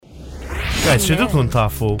Guys, xidu tkun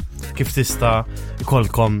tafu kif tista'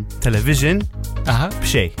 ikolkom television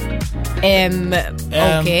b'xej.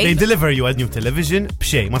 They deliver you a new television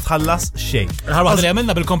b'xej, ma tħallas xej. Ħarwaħda li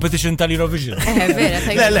għamilna bil-competition tal-Eurovision.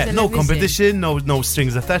 Le, no competition, no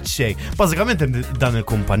strings attached xej. Bażikament hemm dan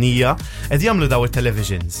il-kumpanija qed jagħmlu daw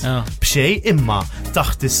it-televisions b'xej, imma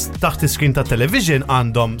taħt is-screen ta' television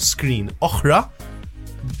għandhom screen oħra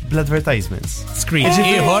bl-advertisements. Screen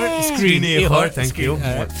ieħor, thank you.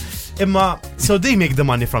 Imma, so they make the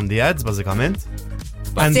money from the ads, bażikament.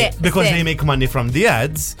 And because they make money from the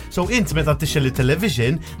ads, so int meta tixxel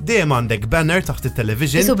il-television, dejjem għandek banner taħt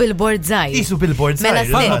il-television. Isu billboard żgħir. Isu billboard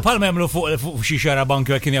żgħir. Palma jagħmlu fuq xi xara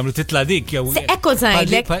bank kien jagħmlu titla dik jew. Ekku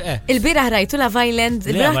ngħidlek, il-bieraħ rajtu la Violent,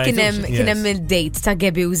 il-bieraħ kien hemm il-date ta'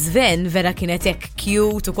 Gabi u Sven, vera kienet hekk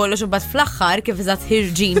cute u kollox imbagħad fl-aħħar kif eżatt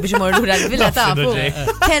ħirġin biex imorru l-villa tafu.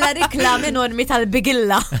 Kellha riklam enormi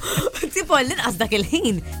tal-bigilla. Tipo l-inqas dak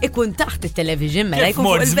il-ħin ikun taħt it-television mela jkun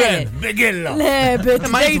fuq il-banner. Bigilla.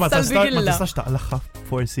 Ma tistax taqlaħħa,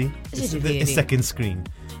 forsi. Is-second screen.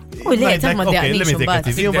 U le, ta' ma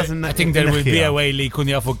I think there will be a way li kun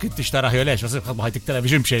jafu kif tixtaraħ jew lex, għasib ħadma ħajtik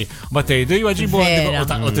television b'xej, ma tgħidu jwaġibu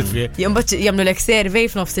u titfie. Jumbat jagħmlu lek survey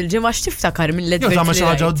f'nofs il-ġimgħa x'tiftakar mill-advert. Jew ma xi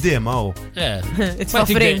ħaġa quddiem hawn. Itfa'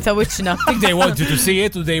 frame ta' wiċċna. I think they want you to see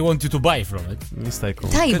it u they want you to buy from it. Jista'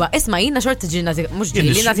 jkun. Tajba, isma' jiena xorta ġi nagħti mhux ġi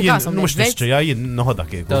li nagħti kasom. Mhux nixtrija jien noħodha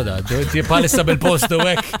kieku. Palissa bil-post u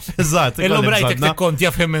hekk. Eżatt. Illum rajtek tikkont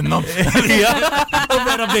jaf minnhom. U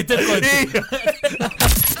vera bdejt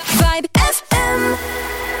il-kont.